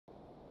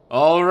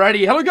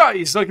Alrighty, hello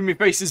guys, welcome your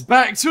faces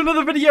back to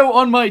another video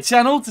on my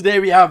channel. Today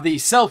we have the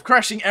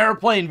self-crashing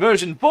aeroplane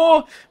version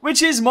 4,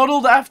 which is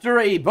modelled after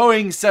a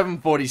Boeing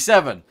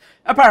 747,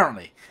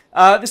 apparently.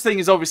 This thing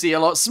is obviously a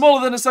lot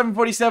smaller than a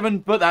 747,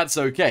 but that's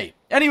okay.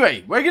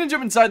 Anyway, we're going to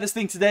jump inside this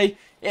thing today.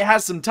 It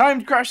has some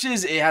timed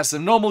crashes, it has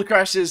some normal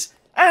crashes,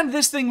 and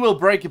this thing will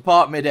break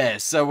apart mid-air.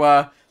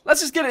 So,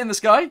 let's just get it in the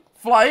sky,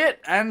 fly it,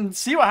 and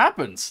see what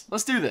happens.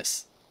 Let's do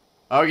this.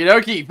 Okie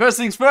dokie, first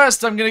things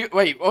first, I'm gonna...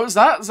 Wait, what was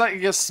that? Is that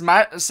like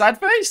a sad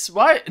face?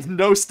 Why?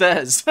 No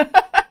stairs.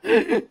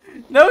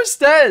 No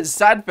stairs,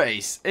 sad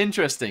face.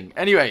 Interesting.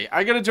 Anyway,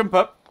 I gotta jump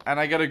up, and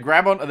I gotta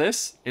grab onto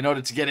this in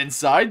order to get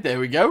inside. There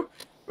we go.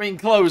 We can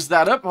close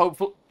that up,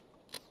 hopefully.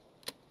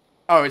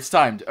 Oh, it's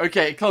timed.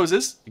 Okay, it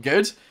closes.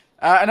 Good.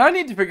 And I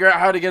need to figure out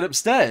how to get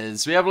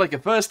upstairs. We have like a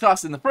first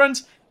class in the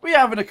front. We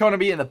have an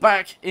economy in the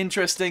back.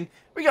 Interesting.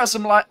 We got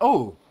some light...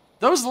 Oh,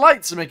 those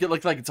lights make it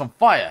look like it's on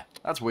fire.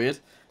 That's weird.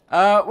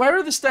 Where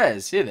are the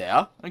stairs? Here they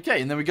are.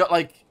 Okay, and then we got,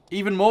 like,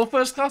 even more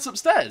first class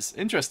upstairs.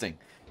 Interesting.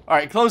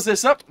 Alright, close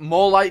this up.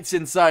 More lights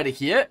inside of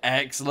here.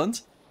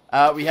 Excellent.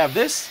 We have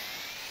this.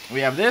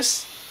 We have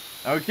this.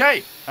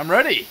 Okay, I'm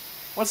ready.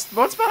 What's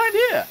behind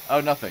here? Oh,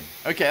 nothing.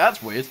 Okay,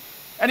 that's weird.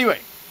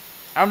 Anyway,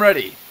 I'm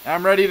ready.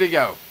 I'm ready to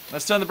go.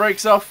 Let's turn the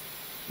brakes off.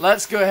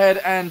 Let's go ahead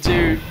and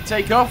do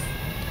takeoff.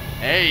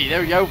 Hey,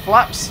 there we go.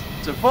 Flaps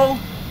to full.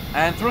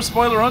 And thrust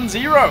spoiler on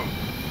 0.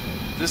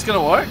 Is this going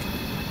to work?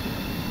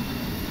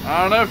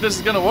 I don't know if this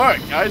is going to work,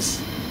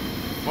 guys.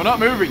 We're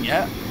not moving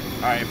yet.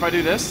 Alright, if I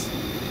do this.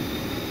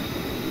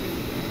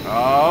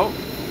 Oh.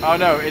 Oh,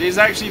 no. It is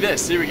actually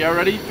this. Here we go.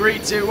 Ready? 3,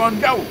 2, 1,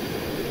 go.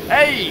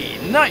 Hey,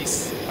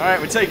 nice.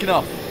 Alright, we're taking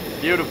off.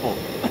 Beautiful.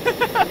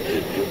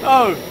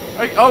 Oh.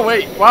 Oh,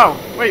 wait. Wow.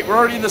 Wait, we're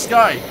already in the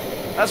sky.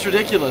 That's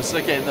ridiculous.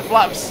 Okay, the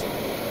flaps.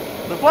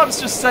 The flaps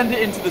just send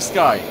it into the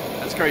sky.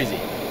 That's crazy.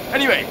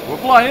 Anyway, we're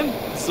flying.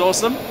 This is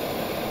awesome.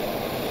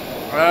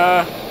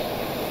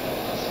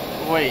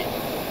 Wait.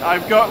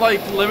 I've got,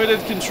 like,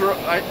 limited control.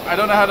 I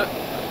don't know how to...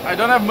 I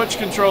don't have much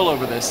control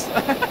over this.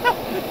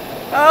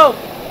 Help!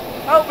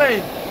 Help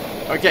me!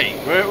 Okay,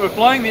 we're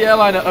flying the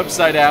airliner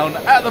upside down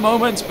at the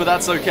moment, but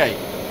that's okay.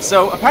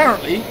 So,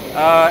 apparently,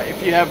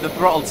 if you have the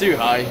throttle too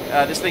high,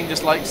 this thing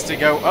just likes to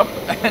go up,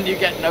 and you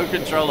get no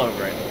control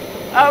over it.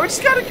 Which is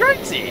kind of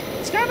crazy.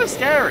 It's kind of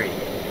scary.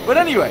 But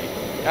anyway,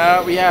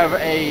 we have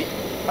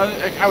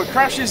our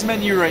crashes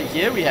menu right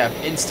here. We have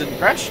instant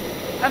crash.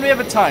 And we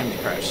have a timed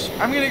crash.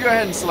 I'm going to go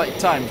ahead and select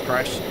timed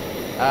crash.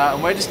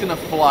 And we're just going to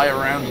fly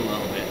around a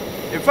little bit.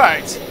 In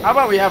fact, how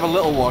about we have a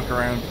little walk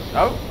around?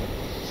 Oh.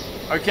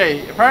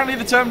 Okay, apparently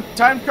the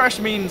timed crash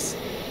means...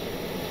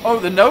 Oh,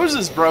 the nose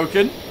is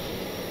broken.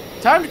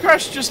 Timed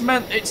crash just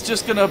meant it's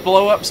just going to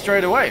blow up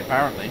straight away,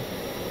 apparently.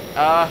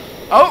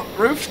 Oh,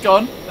 roof's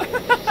gone.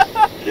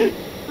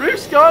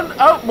 Roof's gone.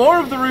 Oh, more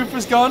of the roof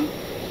is gone.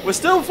 We're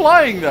still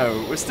flying,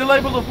 though. We're still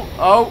able to...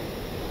 Oh.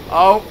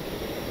 Oh.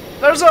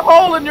 There's a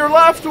hole in your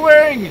left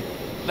wing!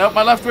 Nope,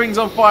 my left wing's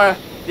on fire.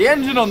 The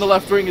engine on the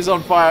left wing is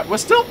on fire. We're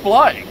still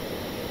flying.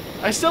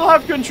 I still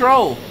have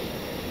control.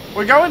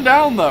 We're going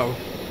down, though.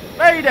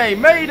 Mayday,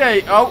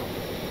 mayday! Oh,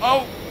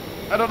 oh,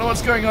 I don't know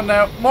what's going on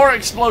now. More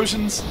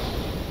explosions.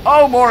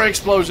 Oh, more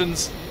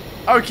explosions.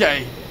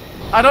 Okay.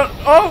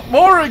 Oh,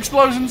 more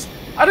explosions.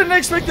 I didn't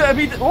expect that to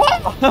be...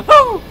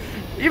 Whoa!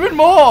 Even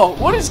more.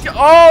 What is...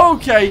 Oh,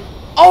 okay.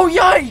 Oh,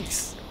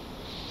 yikes!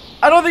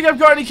 I don't think I've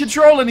got any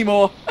control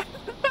anymore.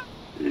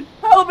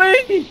 Help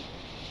me!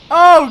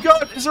 Oh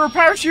god, is there a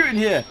parachute in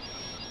here?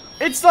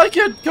 It's like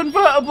a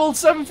convertible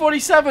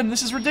 747.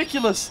 This is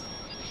ridiculous.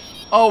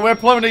 Oh, we're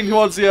plummeting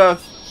towards the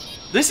earth.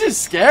 This is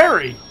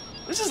scary.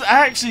 This is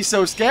actually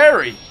so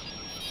scary.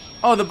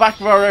 Oh, the back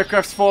of our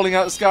aircraft's falling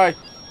out of the sky.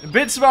 The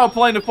bits of our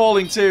plane are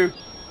falling too.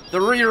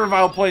 The rear of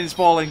our plane is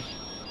falling.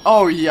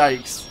 Oh,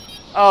 yikes.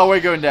 Oh,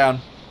 we're going down.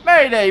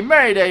 Mayday,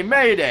 mayday,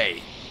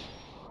 mayday.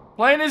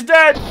 Plane is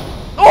dead.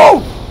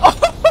 Oh!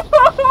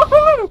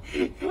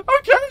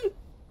 Okay.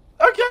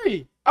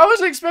 Okay, I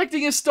was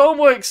expecting a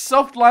Stormworks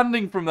soft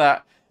landing from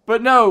that,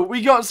 but no,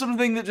 we got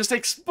something that just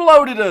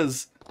exploded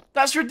us.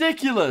 That's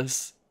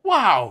ridiculous.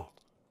 Wow.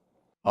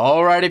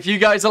 Alright, if you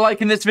guys are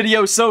liking this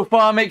video so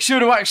far, make sure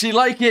to actually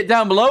like it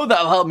down below.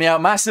 That'll help me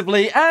out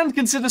massively, and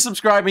consider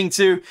subscribing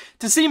to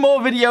see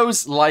more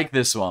videos like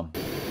this one.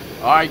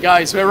 Alright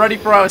guys, we're ready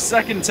for our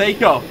second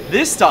takeoff.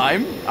 This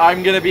time,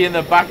 I'm going to be in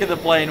the back of the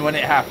plane when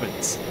it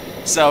happens.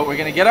 So we're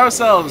going to get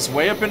ourselves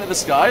way up into the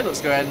sky. Let's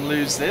go ahead and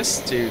lose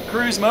this to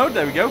cruise mode.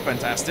 There we go.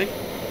 Fantastic.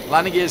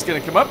 Landing gear is going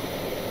to come up.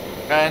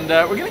 And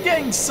we're going to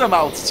gain some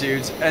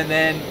altitude. And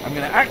then I'm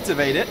going to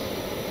activate it.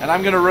 And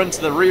I'm going to run to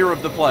the rear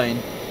of the plane.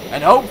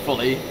 And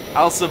hopefully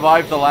I'll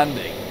survive the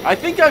landing. I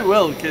think I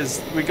will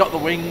because we got the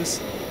wings.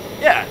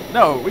 Yeah,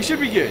 no, we should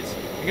be good.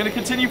 I'm going to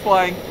continue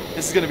flying.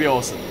 This is going to be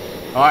awesome.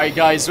 Alright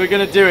guys, we're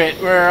going to do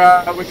it.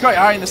 We're quite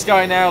high in the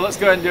sky now. Let's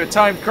go ahead and do a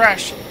timed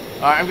crash.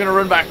 Alright, I'm going to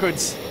run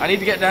backwards. I need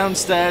to get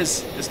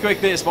downstairs as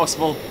quickly as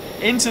possible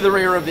into the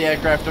rear of the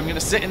aircraft. I'm going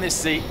to sit in this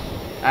seat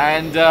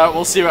and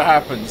we'll see what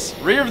happens.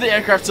 Rear of the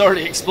aircraft's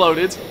already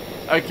exploded.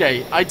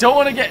 Okay, I don't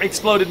want to get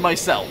exploded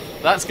myself.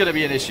 That's going to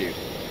be an issue.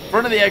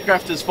 Front of the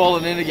aircraft has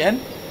fallen in again.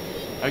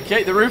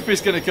 Okay, the roof is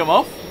going to come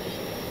off.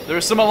 There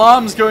are some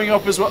alarms going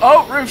up as well.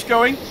 Oh, roof's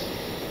going.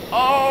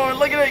 Oh,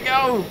 look at it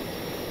go.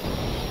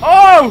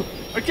 Oh,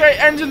 okay,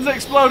 engine's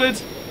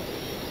exploded.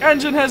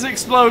 Engine has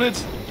exploded.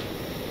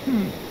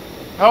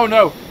 Oh,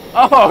 no.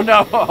 Oh,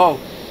 no.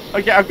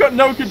 Okay, I've got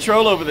no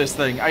control over this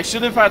thing. I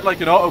should have had,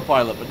 like, an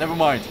autopilot, but never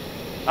mind.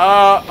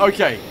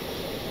 Okay.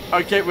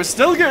 Okay, we're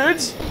still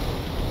good.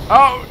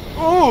 Oh,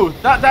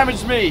 ooh, that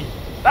damaged me.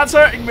 That's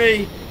hurting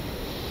me.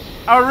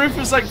 Our roof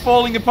is, like,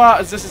 falling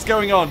apart as this is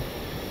going on.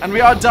 And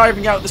we are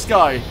diving out the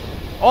sky.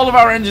 All of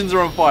our engines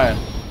are on fire.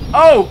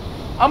 Oh,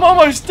 I'm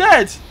almost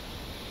dead.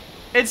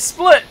 It's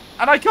split,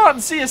 and I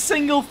can't see a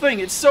single thing.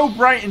 It's so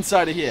bright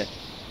inside of here.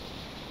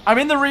 I'm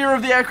in the rear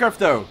of the aircraft,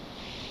 though.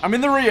 I'm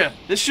in the rear.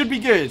 This should be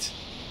good.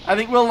 I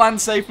think we'll land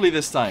safely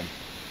this time.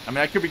 I mean,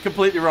 I could be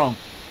completely wrong.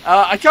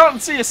 I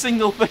can't see a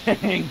single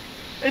thing.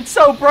 It's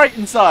so bright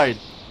inside.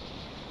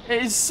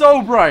 It is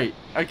so bright.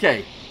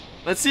 Okay,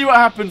 let's see what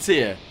happens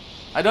here.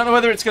 I don't know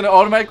whether it's going to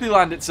automatically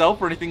land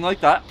itself or anything like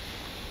that.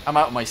 I'm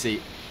out of my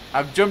seat.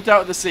 I've jumped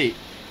out of the seat.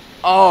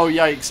 Oh,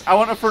 yikes. I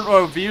want a front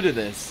row view to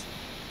this.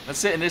 Let's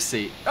sit in this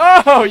seat.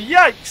 Oh,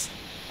 yikes.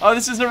 Oh,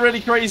 this is a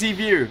really crazy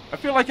view. I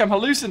feel like I'm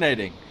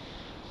hallucinating.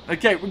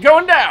 Okay, we're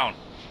going down.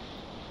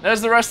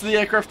 There's the rest of the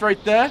aircraft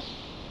right there.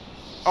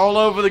 All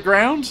over the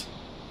ground.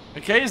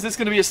 Okay, is this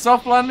going to be a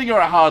soft landing or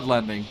a hard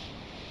landing?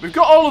 We've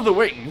got all of the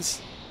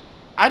wings.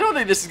 I don't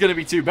think this is going to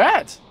be too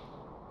bad.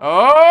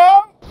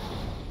 Oh!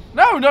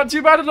 No, not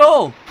too bad at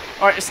all.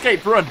 Alright,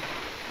 escape, run.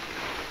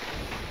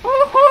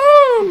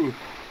 Woohoo!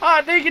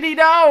 Hot diggity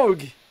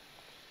dog!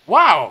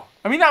 Wow,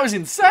 I mean, that was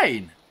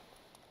insane.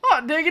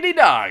 Hot diggity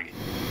dog.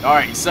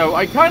 Alright, so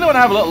I kind of want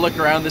to have a little look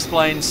around this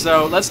plane,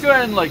 so let's go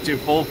ahead and, like, do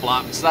full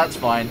flaps. That's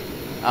fine.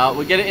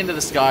 We'll get it into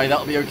the sky.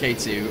 That'll be okay,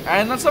 too.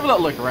 And let's have a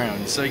little look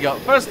around. So you got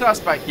first class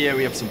back here.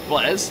 We have some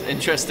flares.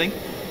 Interesting.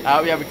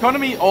 We have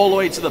economy all the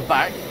way to the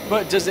back,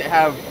 but does it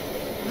have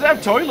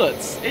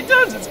toilets? It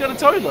does. It's got a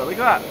toilet. Look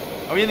at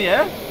that. Are we in the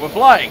air? We're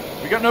flying.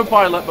 We got no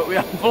pilot, but we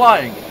are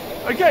flying.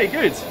 Okay,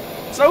 good.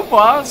 So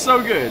far,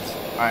 so good.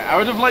 Alright, I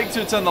would have liked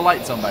to turn the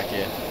lights on back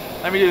here.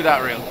 Let me do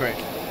that real quick.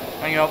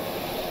 Hang on.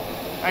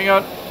 Hang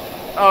on.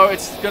 Oh,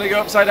 it's going to go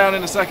upside down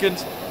in a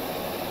second.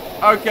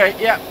 Okay,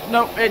 yeah.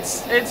 No,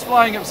 it's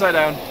flying upside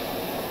down.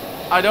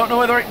 I don't know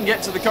whether I can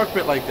get to the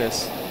cockpit like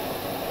this.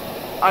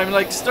 I'm,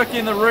 like, stuck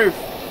in the roof.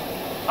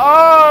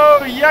 Oh,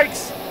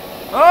 yikes.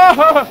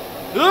 Oh,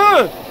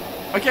 ugh.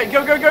 Okay,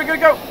 go, go, go, go,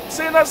 go.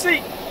 Sit in that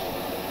seat.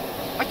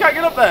 I can't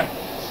get up there.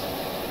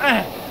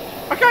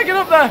 I can't get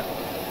up there.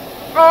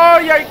 Oh,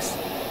 yikes.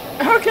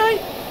 Okay.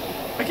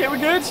 Okay, we're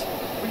good.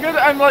 We're good.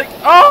 I'm like,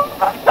 oh.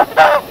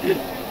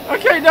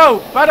 Okay, no.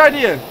 Bad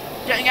idea.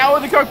 Getting out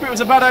of the cockpit was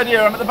a bad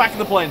idea. I'm at the back of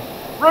the plane.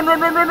 Run, run,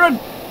 run, run, run.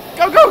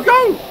 Go, go,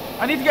 go.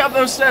 I need to get up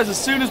those stairs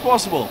as soon as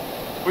possible.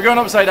 We're going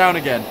upside down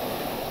again.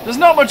 There's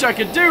not much I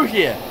can do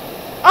here.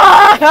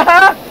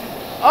 Ah!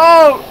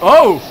 Oh,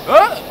 oh.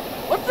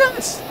 What's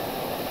this?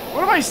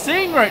 What am I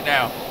seeing right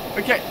now?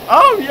 Okay.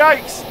 Oh,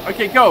 yikes.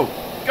 Okay, go.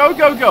 Go,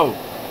 go, go.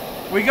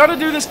 We got to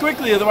do this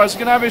quickly, otherwise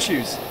we're going to have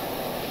issues.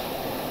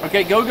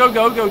 Okay, go, go,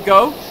 go, go,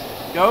 go.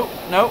 Go.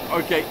 No.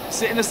 Okay.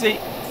 Sit in the seat.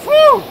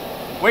 Whew.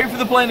 Wait for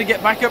the plane to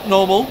get back up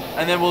normal,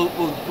 and then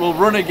we'll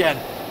run again.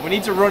 We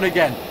need to run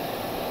again.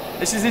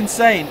 This is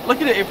insane.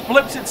 Look at it. It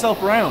flips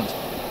itself around.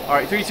 All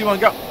right, 3, 2, 1,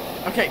 go.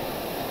 Okay.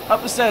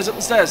 Up the stairs, up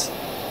the stairs.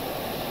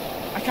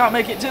 I can't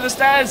make it to the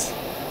stairs.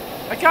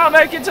 I can't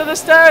make it to the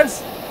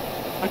stairs.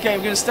 Okay,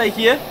 I'm going to stay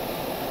here.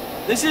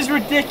 This is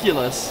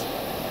ridiculous.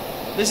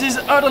 This is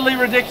utterly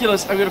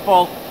ridiculous. I'm going to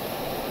fall.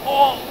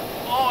 Oh,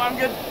 oh, I'm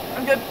good.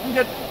 I'm good. I'm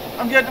good.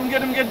 I'm good. I'm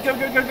good. I'm good. Go,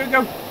 go, go,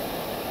 go, go.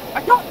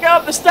 I can't get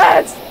up the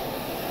stairs.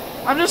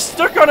 I'm just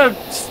stuck on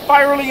a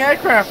spiraling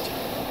aircraft.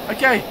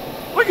 Okay,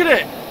 look at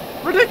it.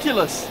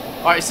 Ridiculous.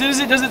 All right, as soon as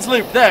it does its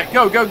loop, there,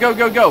 go, go, go,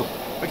 go, go.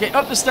 Okay,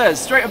 up the stairs,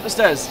 straight up the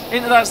stairs,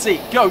 into that seat.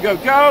 Go, go,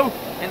 go,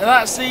 into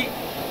that seat.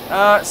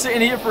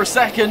 Sitting here for a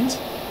second.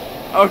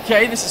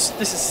 Okay, this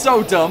is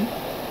so dumb.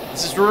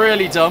 This is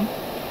really dumb.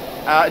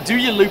 Do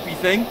your loopy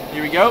thing.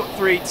 Here we go.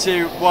 3,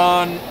 2,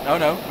 1. Oh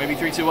no, maybe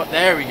 3, 2, 1.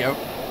 There we go.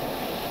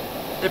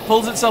 It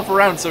pulls itself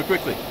around so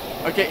quickly.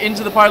 Okay,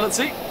 into the pilot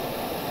seat.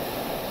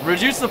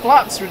 Reduce the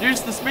flaps, reduce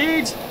the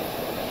speed.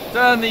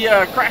 Turn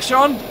the crash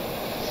on.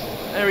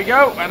 There we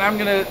go, and I'm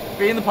gonna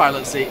be in the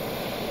pilot seat.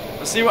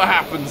 Let's see what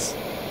happens.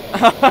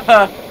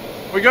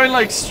 We're going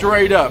like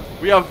straight up.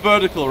 We are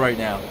vertical right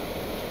now.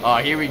 Oh,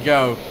 here we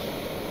go.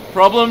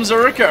 Problems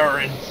are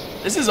occurring.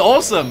 This is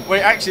awesome.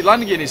 Wait, actually,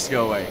 landing gear needs to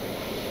go away.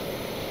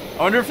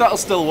 I wonder if that'll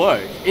still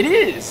work. It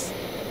is.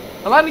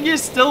 The landing gear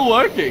is still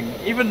working,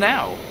 even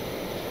now.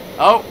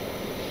 Oh.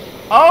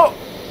 Oh.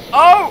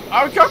 Oh,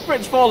 our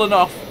cockpit's fallen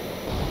off.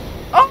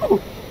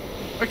 Oh.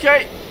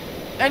 Okay.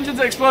 Engines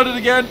exploded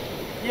again.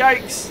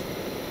 Yikes.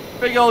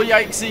 Big ol'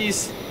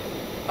 yikesies.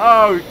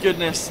 Oh,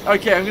 goodness.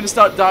 Okay, I'm going to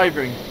start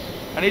diving.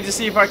 I need to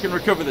see if I can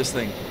recover this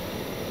thing.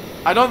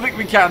 I don't think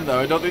we can, though.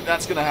 I don't think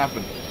that's going to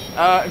happen.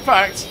 In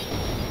fact,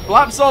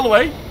 Flaps all the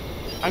way.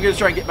 I'm going to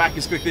try and get back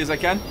as quickly as I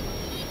can.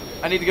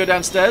 I need to go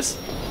downstairs.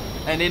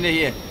 And into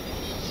here.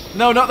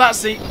 No, not that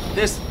seat.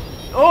 This.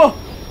 Oh!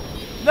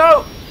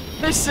 No!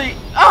 This seat.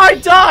 Oh, I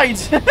died!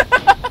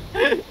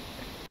 I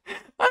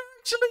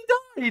actually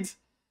died!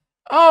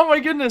 Oh my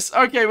goodness.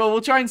 Okay, well,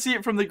 we'll try and see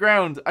it from the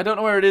ground. I don't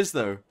know where it is,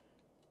 though.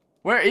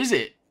 Where is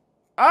it?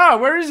 Ah,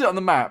 where is it on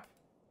the map?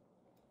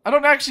 I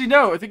don't actually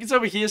know. I think it's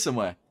over here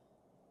somewhere.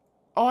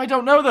 Oh, I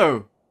don't know,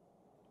 though.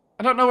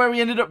 I don't know where we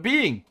ended up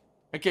being.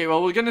 Okay,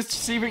 well, we're gonna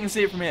see if we can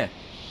see it from here.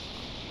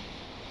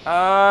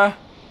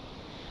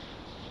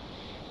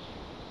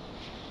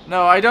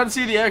 No, I don't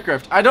see the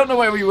aircraft. I don't know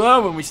where we were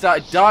when we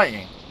started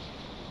dying.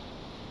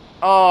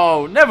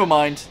 Oh, never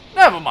mind.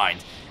 Never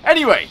mind.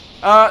 Anyway,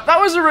 that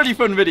was a really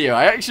fun video.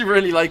 I actually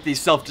really like these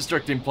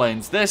self-destructing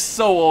planes. They're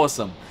so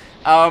awesome.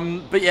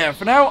 But yeah,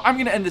 for now, I'm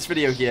going to end this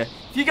video here.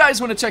 If you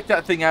guys want to check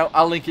that thing out,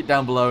 I'll link it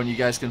down below and you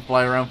guys can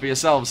fly around for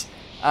yourselves.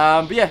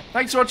 But yeah,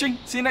 thanks for watching.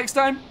 See you next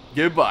time.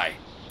 Goodbye.